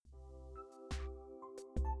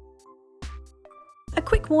A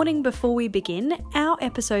quick warning before we begin, our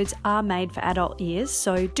episodes are made for adult ears,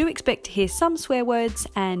 so do expect to hear some swear words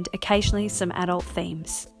and occasionally some adult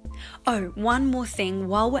themes. Oh, one more thing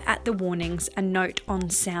while we're at the warnings, a note on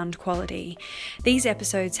sound quality. These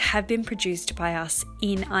episodes have been produced by us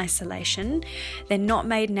in isolation. They're not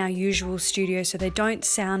made in our usual studio, so they don't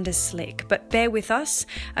sound as slick, but bear with us.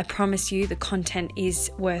 I promise you the content is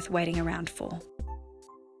worth waiting around for.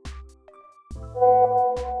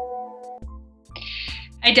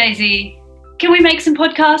 Hey Daisy, can we make some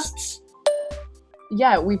podcasts?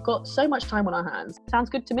 Yeah, we've got so much time on our hands.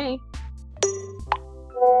 Sounds good to me.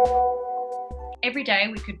 Every day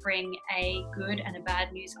we could bring a good and a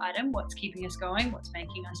bad news item, what's keeping us going, what's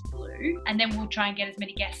making us blue, and then we'll try and get as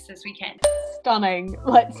many guests as we can. Stunning.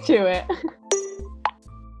 Let's do it.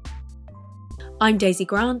 I'm Daisy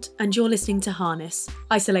Grant, and you're listening to Harness,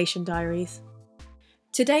 Isolation Diaries.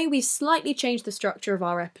 Today we've slightly changed the structure of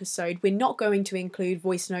our episode. We're not going to include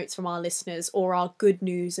voice notes from our listeners or our good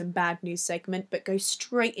news and bad news segment, but go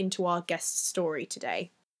straight into our guest story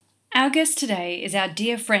today. Our guest today is our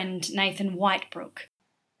dear friend Nathan Whitebrook.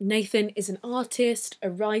 Nathan is an artist, a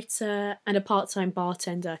writer, and a part-time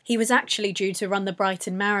bartender. He was actually due to run the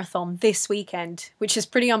Brighton Marathon this weekend, which is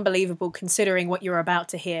pretty unbelievable considering what you're about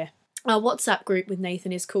to hear. Our WhatsApp group with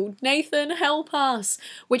Nathan is called Nathan Help Us,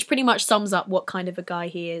 which pretty much sums up what kind of a guy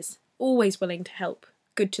he is. Always willing to help,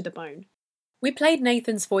 good to the bone. We played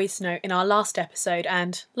Nathan's voice note in our last episode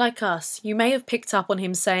and, like us, you may have picked up on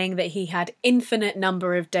him saying that he had infinite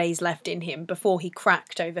number of days left in him before he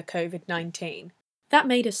cracked over COVID-19. That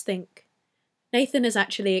made us think. Nathan has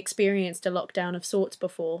actually experienced a lockdown of sorts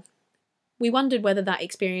before. We wondered whether that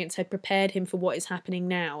experience had prepared him for what is happening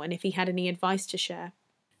now and if he had any advice to share.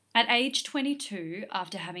 At age 22,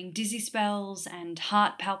 after having dizzy spells and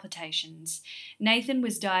heart palpitations, Nathan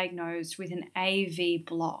was diagnosed with an AV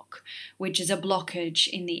block, which is a blockage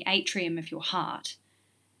in the atrium of your heart.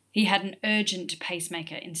 He had an urgent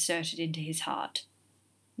pacemaker inserted into his heart.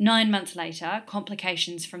 9 months later,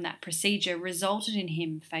 complications from that procedure resulted in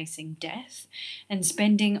him facing death and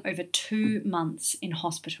spending over 2 months in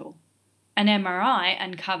hospital. An MRI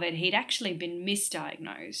uncovered he'd actually been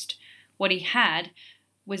misdiagnosed. What he had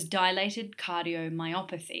was dilated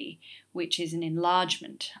cardiomyopathy, which is an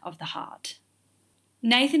enlargement of the heart.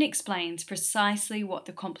 Nathan explains precisely what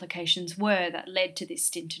the complications were that led to this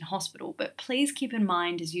stint in hospital, but please keep in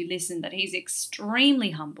mind as you listen that he's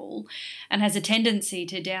extremely humble and has a tendency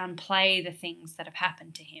to downplay the things that have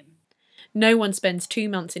happened to him. No one spends 2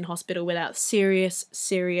 months in hospital without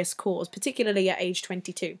serious cause, particularly at age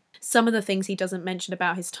 22. Some of the things he doesn't mention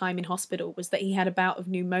about his time in hospital was that he had a bout of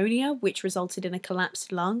pneumonia, which resulted in a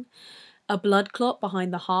collapsed lung, a blood clot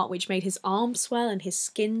behind the heart, which made his arm swell and his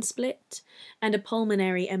skin split, and a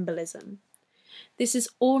pulmonary embolism. This is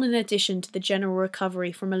all in addition to the general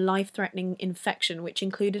recovery from a life-threatening infection, which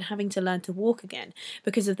included having to learn to walk again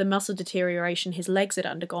because of the muscle deterioration his legs had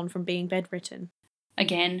undergone from being bedridden.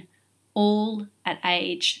 Again, all at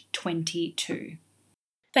age 22.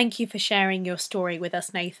 Thank you for sharing your story with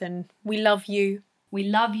us, Nathan. We love you. We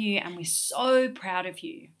love you and we're so proud of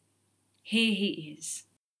you. Here he is.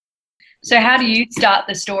 So how do you start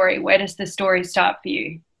the story? Where does the story start for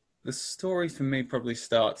you? The story for me probably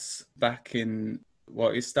starts back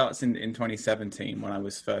it starts in 2017 when I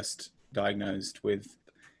was first diagnosed with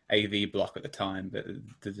AV block at the time, but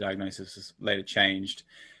the diagnosis was later changed.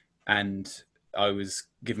 And I was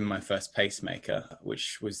given my first pacemaker,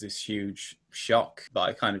 which was this huge shock. But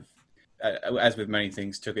I kind of, as with many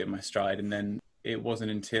things, took it in my stride. And then it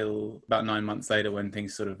wasn't until about 9 months later when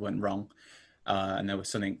things sort of went wrong. And there was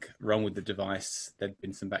something wrong with the device. There'd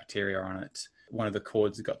been some bacteria on it. One of the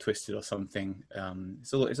cords had got twisted or something.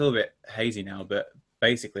 It's a little bit hazy now, but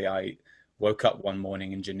basically I woke up one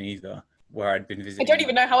morning in Geneva where I'd been visiting. I don't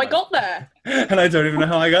even know how I got there. And I don't even know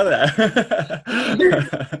how I got there.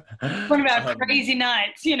 What about crazy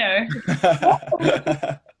nights, you know?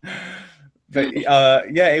 But yeah,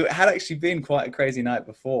 it had actually been quite a crazy night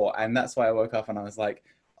before. And that's why I woke up and I was like,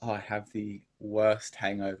 oh, I have the worst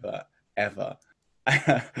hangover ever.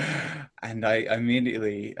 And I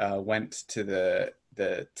immediately went to the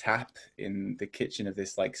tap in the kitchen of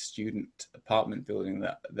this like student apartment building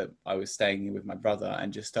that I was staying in with my brother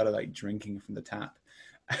and just started like drinking from the tap.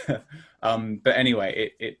 But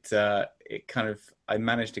anyway, it kind of, I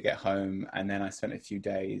managed to get home and then I spent a few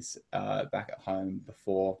days back at home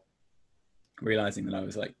before realizing that I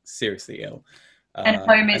was like seriously ill. And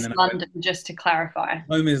home is London, just to clarify.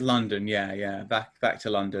 Home is London, yeah. Back to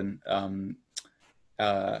London.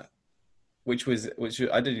 Which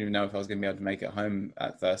I didn't even know if I was going to be able to make it home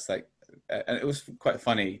at first. Like, and it was quite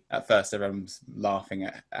funny at first. Everyone was laughing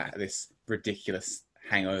at this ridiculous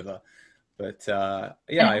hangover. But yeah,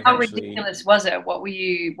 I And how eventually ridiculous was it? What were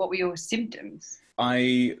your symptoms?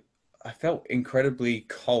 I felt incredibly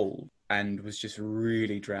cold and was just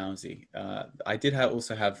really drowsy. I did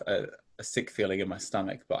also have a sick feeling in my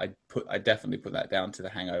stomach, but I definitely put that down to the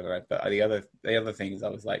hangover. But the other thing is I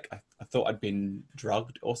was like I thought I'd been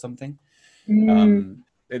drugged or something.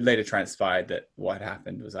 It later transpired that what had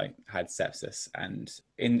happened was I had sepsis, and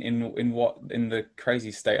in the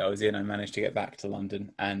crazy state I was in, I managed to get back to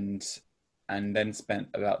London and then spent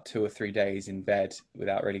about 2 or 3 days in bed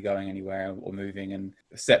without really going anywhere or moving. And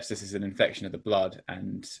sepsis is an infection of the blood,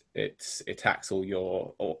 and it attacks all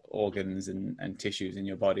your organs and tissues in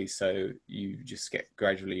your body. So you just get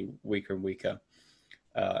gradually weaker and weaker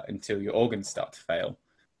until your organs start to fail.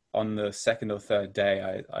 On the second or third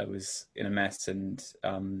day, I was in a mess, and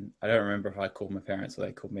I don't remember if I called my parents or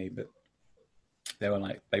they called me, but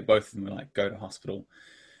both of them were like, go to hospital.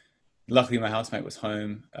 Luckily, my housemate was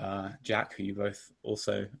home, Jack, who you both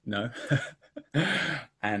also know,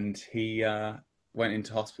 and he went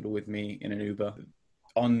into hospital with me in an Uber.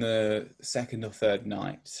 On the second or third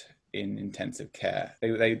night in intensive care,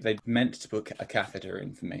 they meant to put a catheter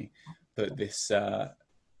in for me, but this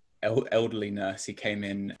elderly nurse, he came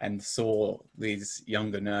in and saw these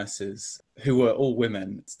younger nurses who were all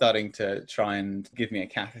women starting to try and give me a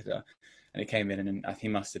catheter, and he came in and he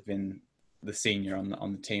must have been the senior on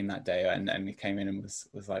the team that day, and he came in and was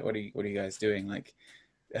like, what are you guys doing? Like,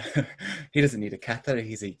 he doesn't need a catheter.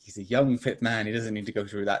 He's a young fit man. He doesn't need to go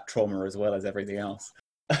through that trauma as well as everything else.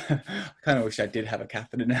 I kind of wish I did have a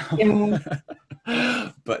catheter now.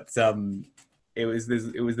 Yeah. But it was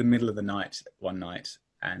the middle of the night one night,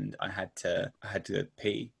 and I had to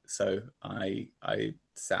pee. So I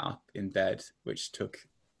sat up in bed, which took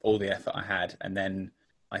all the effort I had, and then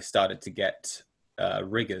I started to get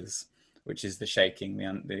rigors, which is the shaking,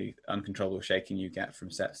 the uncontrollable shaking you get from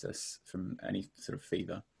sepsis, from any sort of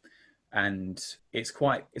fever. And it's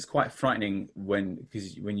quite frightening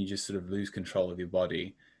because when you just sort of lose control of your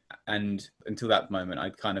body. And until that moment,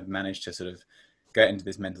 I'd kind of managed to sort of get into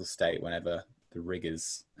this mental state whenever the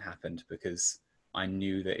rigors happened, because I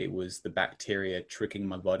knew that it was the bacteria tricking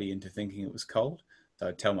my body into thinking it was cold. So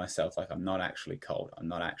I'd tell myself, like, I'm not actually cold. I'm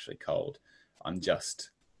not actually cold.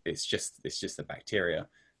 It's just the bacteria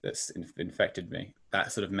that's infected me.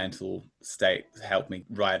 That sort of mental state helped me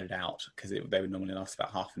ride it out, because they would normally last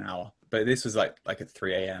about half an hour. But this was like at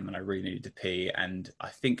 3 a.m. and I really needed to pee, and I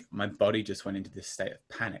think my body just went into this state of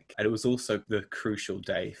panic. And it was also the crucial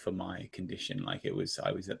day for my condition. Like, I was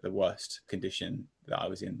at the worst condition that I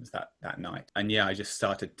was in was that night. And yeah, I just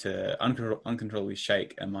started to uncontrollably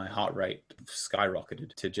shake, and my heart rate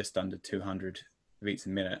skyrocketed to just under 200 beats a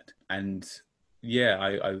minute. And yeah,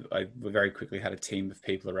 I very quickly had a team of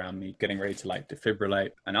people around me getting ready to like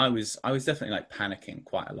defibrillate, and I was definitely like panicking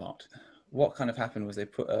quite a lot. What kind of happened was they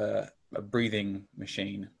put a breathing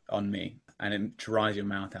machine on me, and it dries your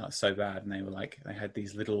mouth out so bad. And they had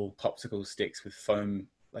these little popsicle sticks with foam,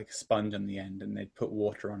 like a sponge on the end, and they'd put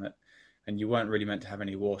water on it. And you weren't really meant to have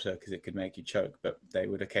any water because it could make you choke, but they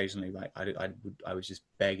would occasionally, like, I was just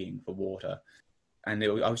begging for water, and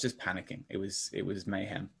I was just panicking. It was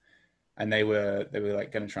mayhem. And they were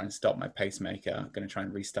like going to try and stop my pacemaker, going to try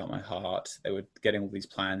and restart my heart. They were getting all these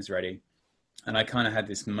plans ready. And I kind of had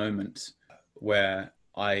this moment where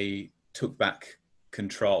I took back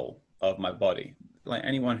control of my body. Like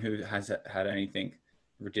anyone who has had anything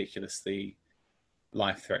ridiculously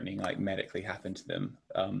life-threatening, like medically happen to them,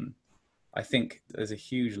 I think there's a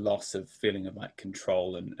huge loss of feeling of like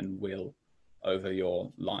control and will over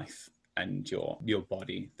your life and your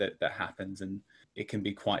body that happens, and it can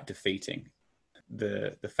be quite defeating.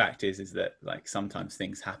 The fact is that like sometimes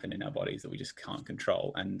things happen in our bodies that we just can't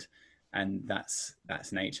control, and that's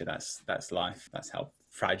nature, that's life, that's how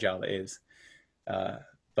fragile it is.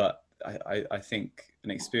 But I think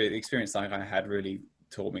the experience like I had really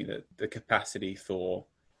taught me that the capacity for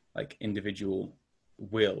like individual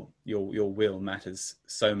will, your will matters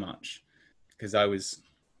so much, because I was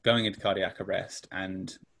going into cardiac arrest,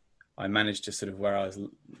 and I managed to sort of, where I was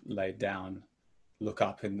laid down, look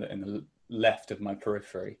up in the left of my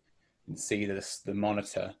periphery and see the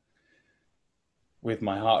monitor with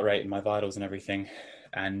my heart rate and my vitals and everything.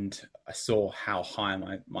 And I saw how high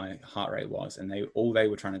my heart rate was, and they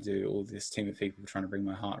were trying to do, all this team of people were trying to bring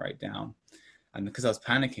my heart rate down. And because I was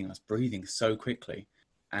panicking, I was breathing so quickly.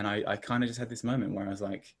 And I kind of just had this moment where I was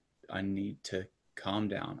like, I need to calm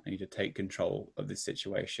down. I need to take control of this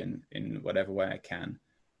situation in whatever way I can.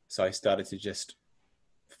 So I started to just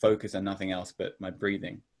focus on nothing else but my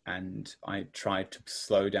breathing. And I tried to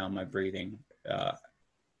slow down my breathing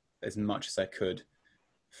as much as I could,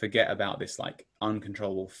 forget about this like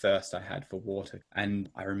uncontrollable thirst I had for water. And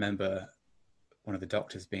I remember one of the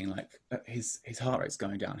doctors being like, his heart rate's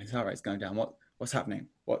going down. His heart rate's going down. What's happening?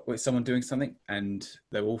 What is someone doing something? And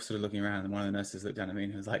they were all sort of looking around, and one of the nurses looked down at me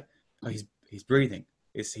and was like, oh, he's breathing.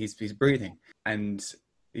 He's breathing. And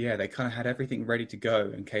yeah, they kind of had everything ready to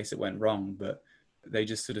go in case it went wrong, but they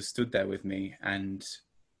just sort of stood there with me and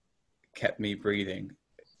kept me breathing.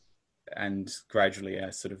 And gradually I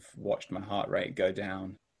sort of watched my heart rate go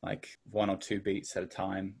down, like 1 or 2 beats at a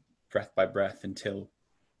time, breath by breath, until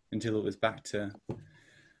it was back to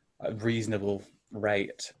a reasonable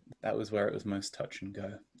rate. That was where it was most touch and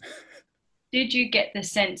go. Did you get the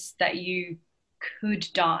sense that you could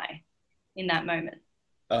die in that moment?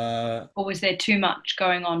 Or was there too much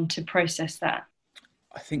going on to process that?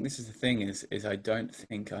 I think this is the thing is I don't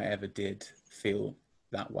think I ever did feel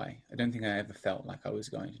that way. I don't think I ever felt like I was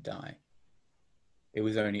going to die. It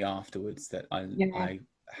was only afterwards that I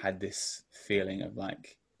had this feeling of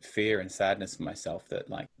like fear and sadness for myself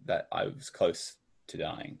that I was close to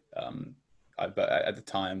dying. But at the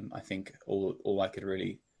time, I think all I could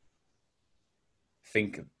really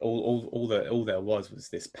think, all there was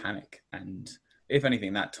this panic. And if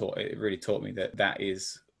anything, it really taught me that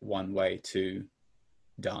is one way to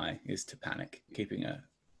die, is to panic. Keeping a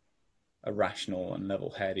rational and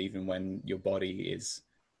level head even when your body is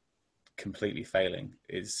completely failing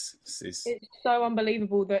is it's so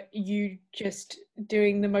unbelievable that you just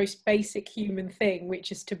doing the most basic human thing,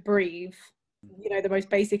 which is to breathe, you know, the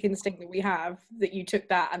most basic instinct that we have, that you took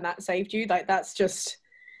that and that saved you. Like, that's just,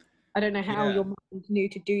 I don't know how your mind knew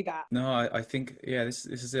to do that. No, I think this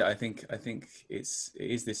is it. I think it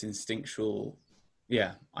is this instinctual.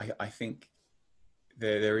 I think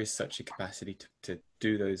there is such a capacity to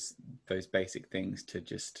do those basic things, to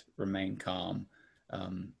just remain calm.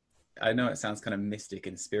 I know it sounds kind of mystic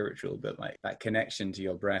and spiritual, but like that connection to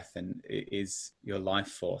your breath and it is your life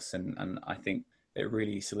force. And I think it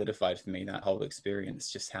really solidified for me, that whole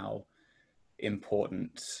experience, just how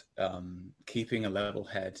important keeping a level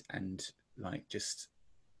head and like just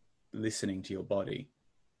listening to your body,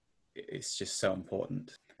 it's just so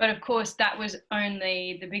important. But of course, that was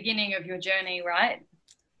only the beginning of your journey, right?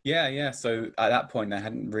 Yeah. So at that point, there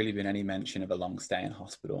hadn't really been any mention of a long stay in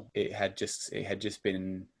hospital. It had just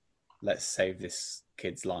been, let's save this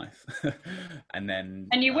kid's life. And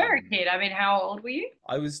you were a kid. I mean, how old were you?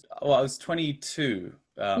 I was 22.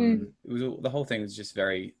 It was, the whole thing was just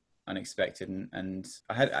very unexpected, and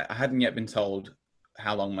I hadn't yet been told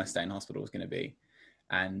how long my stay in hospital was going to be.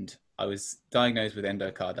 And I was diagnosed with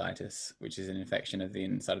endocarditis, which is an infection of the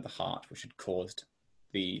inside of the heart, which had caused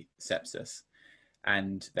the sepsis.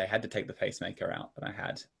 And they had to take the pacemaker out that I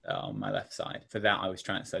had on my left side. For that, I was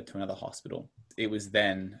transferred to another hospital. It was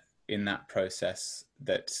then in that process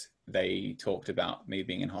that they talked about me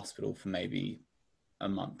being in hospital for maybe a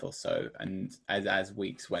month or so. And as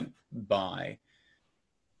weeks went by,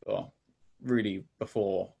 well, really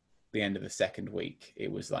before the end of the second week,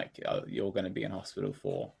 it was like, you're going to be in hospital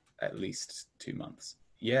for at least 2 months.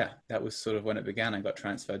 Yeah, that was sort of when it began. I got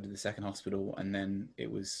transferred to the second hospital, and then it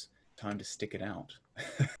was time to stick it out.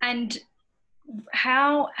 And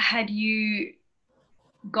how had you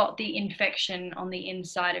got the infection on the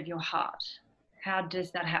inside of your heart? How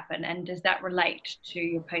does that happen, and does that relate to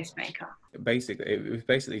your pacemaker? Basically, it was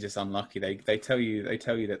basically just unlucky. They tell you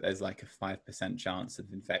that there's like a 5% chance of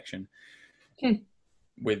infection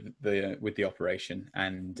with the operation,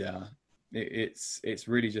 and it's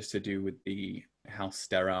really just to do with how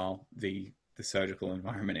sterile the surgical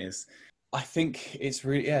environment is. I think it's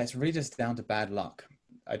really just down to bad luck.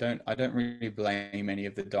 I don't really blame any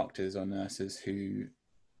of the doctors or nurses who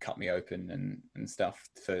cut me open and stuff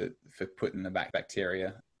for putting the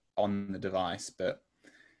bacteria on the device, but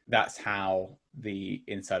that's how the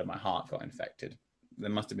inside of my heart got infected. There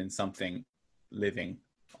must have been something living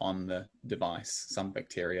on the device, some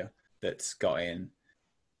bacteria that's got in.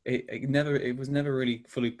 It was never really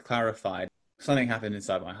fully clarified. Something happened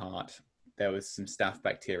inside my heart. There was some staph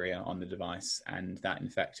bacteria on the device, and that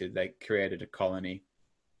infected. They created a colony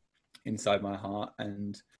inside my heart,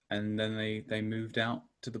 and then they moved out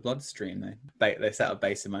to the bloodstream. They set a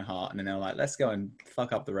base in my heart, and then they were like, let's go and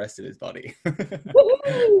fuck up the rest of his body.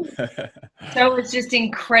 So it's just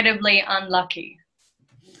incredibly unlucky.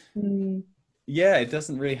 Yeah, it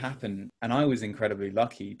doesn't really happen. And I was incredibly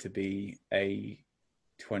lucky to be a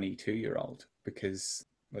 22-year-old, because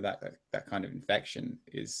with that kind of infection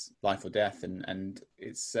is life or death, and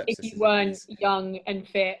it's sepsis. If you weren't young and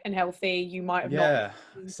fit and healthy, you might have not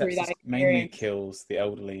been through that experience. Mainly kills the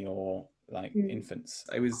elderly or like infants.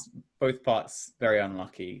 It was both parts very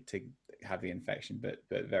unlucky to have the infection,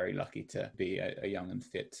 but very lucky to be a young and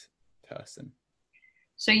fit person.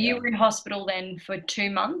 So you were in hospital then for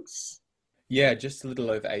 2 months? Yeah, just a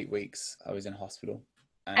little over 8 weeks I was in hospital.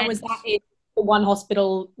 And was that in one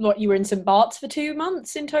hospital, what, you were in St. Bart's for 2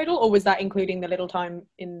 months in total, or was that including the little time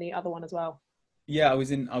in the other one as well? Yeah, I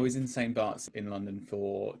was in St. Bart's in London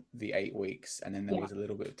for the 8 weeks, and then there was a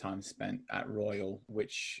little bit of time spent at Royal,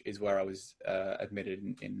 which is where I was admitted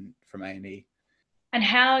in from A&E. And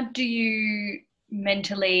how do you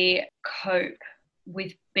mentally cope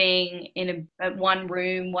with being in a one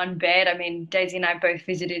room, one bed? I mean, Daisy and I both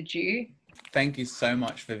visited you. Thank you so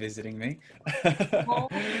much for visiting me.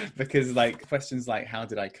 Because like questions like how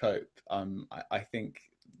did I cope? I think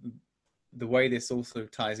the way this also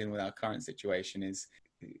ties in with our current situation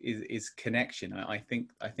is connection. I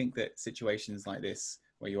think that situations like this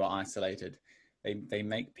where you are isolated, they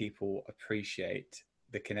make people appreciate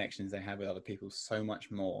the connections they have with other people so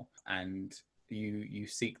much more, and you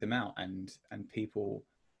seek them out, and people,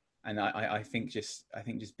 and I think just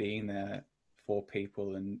being there for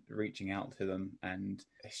people and reaching out to them, and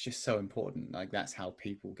it's just so important. Like that's how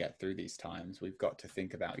people get through these times. We've got to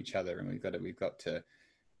think about each other, and we've got to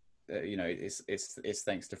it's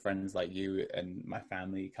thanks to friends like you and my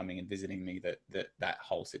family coming and visiting me that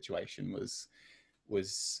whole situation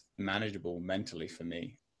was manageable mentally for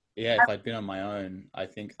me. Yeah, if I'd been on my own, I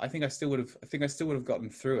think I still would have gotten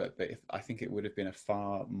through it, but I think it would have been a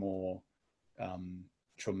far more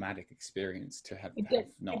traumatic experience to have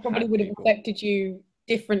not it probably had would have people. affected you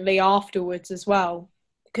differently afterwards as well,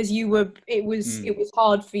 because it was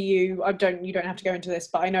hard for you. You don't have to go into this,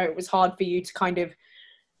 but I know it was hard for you to kind of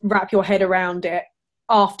wrap your head around it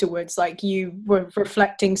afterwards. Like you were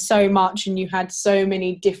reflecting so much and you had so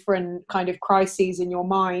many different kind of crises in your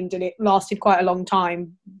mind, and it lasted quite a long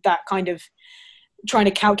time, that kind of trying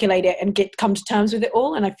to calculate it and come to terms with it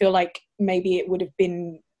all. And I feel like maybe it would have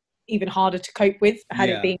been even harder to cope with had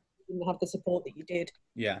it been, you didn't have the support that you did.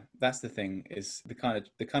 Yeah, that's the thing, is the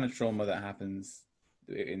kind of trauma that happens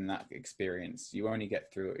in that experience. You only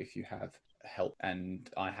get through it if you have help, and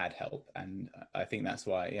I had help, and I think that's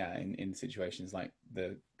why in situations like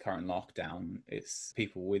the current lockdown, it's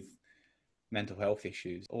people with mental health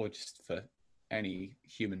issues, or just for any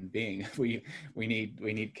human being, we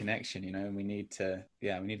need connection, and we need to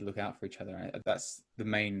look out for each other. That's the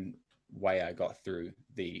main way I got through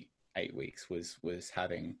the 8 weeks, was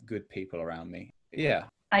having good people around me.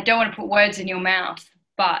 I don't want to put words in your mouth,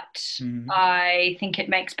 but I think it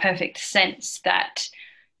makes perfect sense that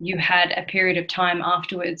you had a period of time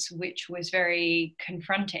afterwards which was very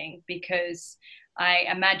confronting, because I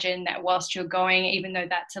imagine that whilst you're going, even though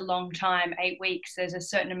that's a long time, 8 weeks, there's a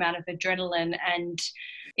certain amount of adrenaline, and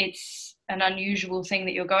it's an unusual thing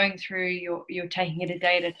that you're going through. You're taking it a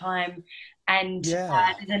day at a time, and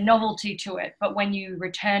there's a novelty to it. But when you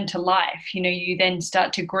return to life, you then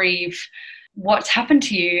start to grieve what's happened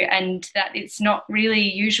to you, and that it's not really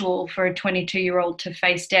usual for a 22-year-old to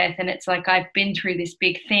face death. And it's like, I've been through this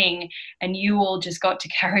big thing and you all just got to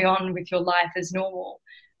carry on with your life as normal.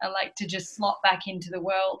 And like, to just slot back into the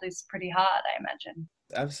world is pretty hard, I imagine.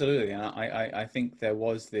 Absolutely. And I think there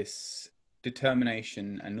was this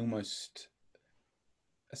determination and almost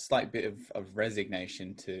a slight bit of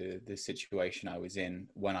resignation to the situation I was in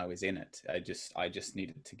when I was in it. I just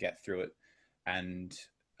needed to get through it. And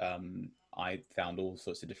I found all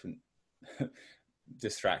sorts of different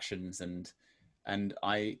distractions, and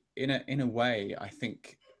I, in a way, I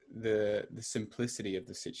think the simplicity of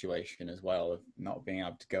the situation as well, of not being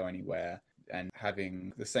able to go anywhere and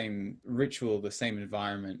having the same ritual, the same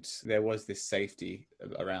environment, there was this safety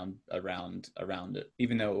around it,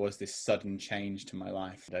 even though it was this sudden change to my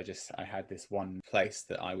life. I had this one place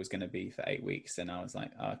that I was going to be for 8 weeks, and I was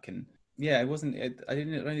like, I don't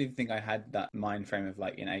even think I had that mind frame of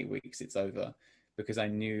like, in 8 weeks it's over, because I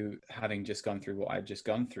knew, having just gone through what I'd just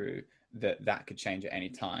gone through, that could change at any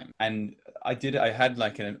time. And I had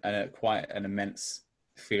like quite an immense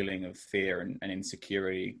feeling of fear and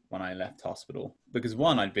insecurity when I left hospital, because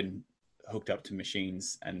one, I'd been hooked up to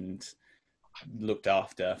machines and looked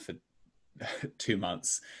after for 2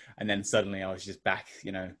 months, and then suddenly I was just back,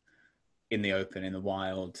 in the open, in the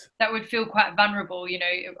wild. That would feel quite vulnerable,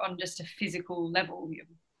 on just a physical level.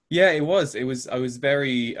 Yeah, it was. I was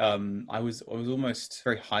very, I was almost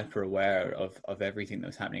very hyper aware of everything that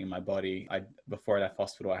was happening in my body. Before I left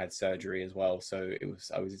hospital, I had surgery as well. So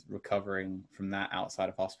I was recovering from that outside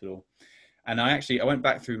of hospital. And I went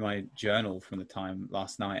back through my journal from the time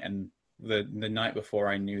last night, and the night before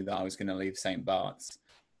I knew that I was going to leave St. Bart's,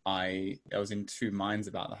 I was in two minds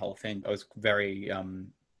about the whole thing. I was very,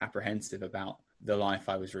 apprehensive about the life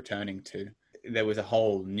I was returning to. there was a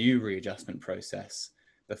whole new readjustment process.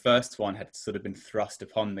 The first one had sort of been thrust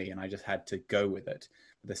upon me and I just had to go with it.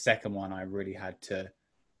 The second one, I really had to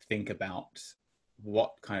think about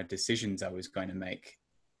what kind of decisions I was going to make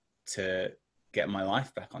to get my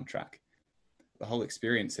life back on track. The whole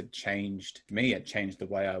experience had changed me, had changed the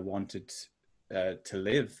way I wanted to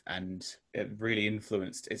live, and it really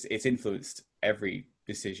it's influenced every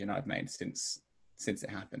decision I've made since it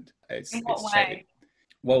happened. In what way?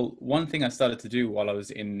 Well, one thing I started to do while I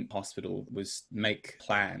was in hospital was make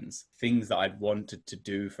plans, things that I'd wanted to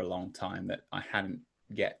do for a long time that I hadn't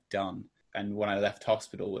yet done. And when I left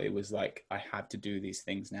hospital, it was like, I have to do these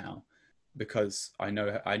things now, because I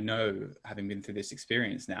know, having been through this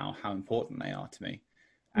experience now, how important they are to me.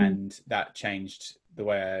 And that changed the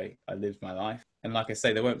way I lived my life. And like I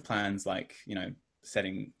say, there weren't plans like,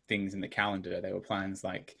 setting things in the calendar. There were plans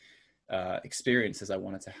like experiences I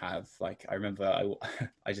wanted to have. Like, I remember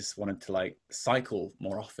I just wanted to like cycle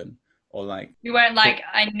more often, or like... You weren't like,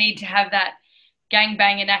 I need to have that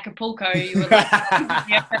gangbang in Acapulco. You were like,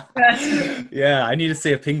 yeah, I need to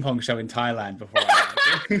see a ping pong show in Thailand before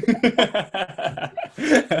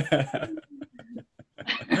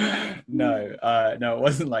No, it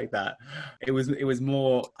wasn't like that. It was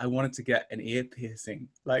more, I wanted to get an ear piercing,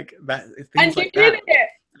 like that. And you did it.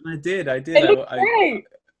 And I did.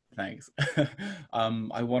 Thanks.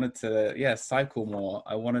 I wanted to, cycle more.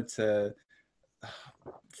 I wanted to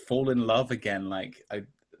fall in love again. Like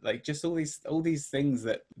just all these things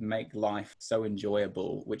that make life so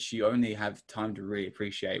enjoyable, which you only have time to really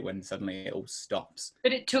appreciate when suddenly it all stops.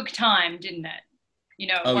 But it took time, didn't it?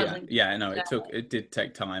 It did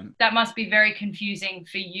take time. That must be very confusing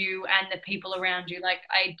for you and the people around you. Like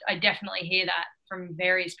I definitely hear that from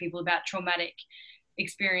various people about traumatic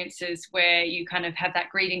experiences where you kind of have that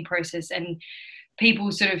grieving process, and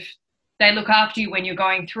people sort of, they look after you when you're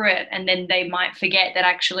going through it, and then they might forget that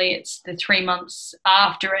actually it's the 3 months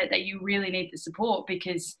after it that you really need the support,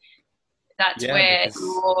 because that's where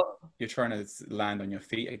you're trying to land on your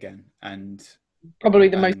feet again, and probably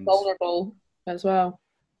the most vulnerable as well.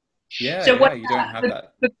 You don't have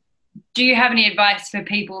that. Do you have any advice for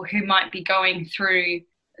people who might be going through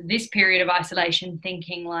this period of isolation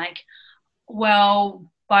thinking like, well,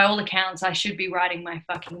 by all accounts, I should be writing my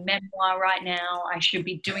fucking memoir right now. I should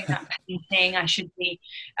be doing that painting. I should be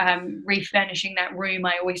refurnishing that room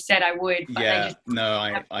I always said I would. But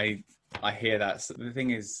I hear that. So the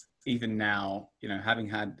thing is, even now, having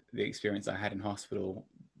had the experience I had in hospital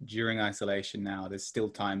during isolation now, there's still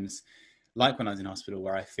times like when I was in hospital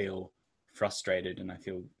where I feel frustrated and I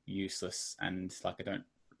feel useless and like I don't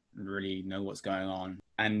really know what's going on.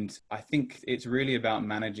 And I think it's really about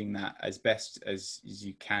managing that as best as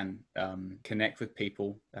you can, connect with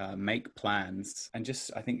people, make plans, and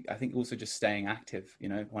just I think also just staying active.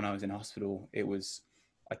 When I was in hospital,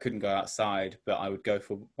 I couldn't go outside, but I would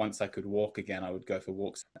once I could walk again, I would go for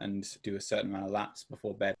walks and do a certain amount of laps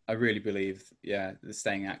before bed. I really believe, the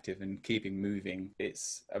staying active and keeping moving,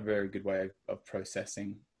 it's a very good way of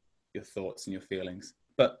processing your thoughts and your feelings.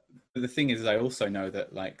 But the thing is, I also know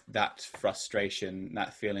that like that frustration,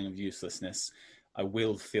 that feeling of uselessness, I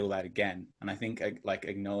will feel that again. And I think like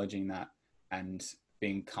acknowledging that and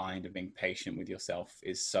being kind and being patient with yourself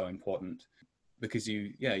is so important, because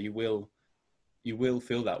you will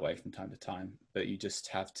feel that way from time to time, but you just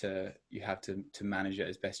have to manage it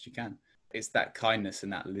as best you can. It's that kindness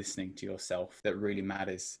and that listening to yourself that really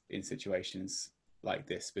matters in situations like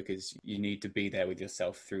this, because you need to be there with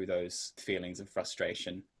yourself through those feelings of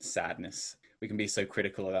frustration, sadness. We can be so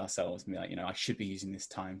critical of ourselves and be like, I should be using this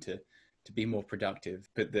time to be more productive.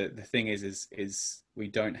 But the thing is we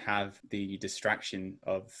don't have the distraction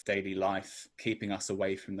of daily life keeping us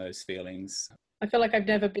away from those feelings. I feel like I've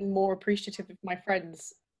never been more appreciative of my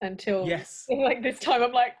friends until like this time.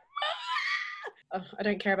 I'm like, I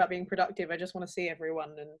don't care about being productive. I just want to see everyone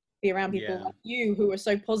and be around people like you who are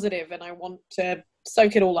so positive, and I want to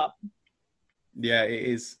soak it all up. Yeah, it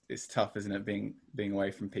is. It's tough, isn't it, being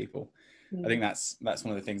away from people? I think that's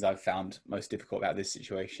one of the things I've found most difficult about this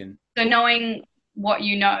situation. So knowing what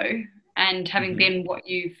you know and having been what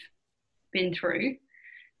you've been through,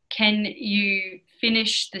 can you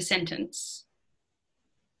finish the sentence,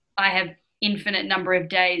 I have infinite number of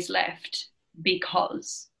days left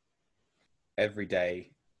because? Every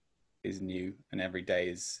day is new and every day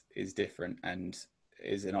is different and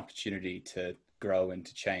is an opportunity to grow and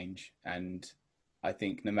to change. And I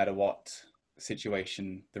think no matter what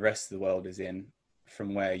situation the rest of the world is in,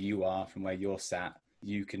 from where you are, from where you're sat,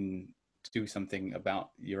 you can do something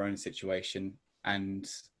about your own situation and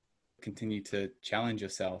continue to challenge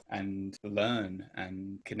yourself and learn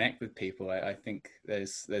and connect with people. I think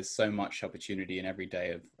there's so much opportunity in every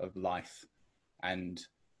day of life, and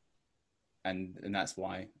that's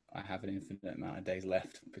why I have an infinite amount of days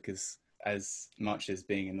left, because as much as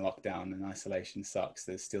being in lockdown and isolation sucks,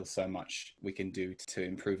 there's still so much we can do to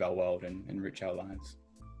improve our world and enrich our lives.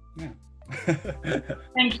 Yeah.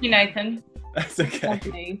 Thank you, Nathan. That's okay.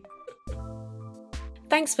 Lovely.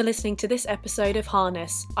 Thanks for listening to this episode of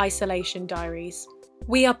Harness Isolation Diaries.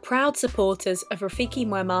 We are proud supporters of Rafiki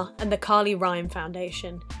Mwema and the Carly Ryan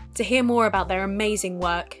Foundation. To hear more about their amazing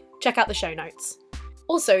work, check out the show notes.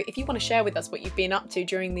 Also, if you want to share with us what you've been up to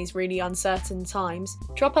during these really uncertain times,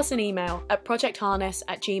 drop us an email at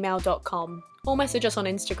projectharness@gmail.com or message us on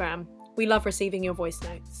Instagram. We love receiving your voice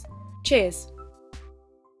notes. Cheers!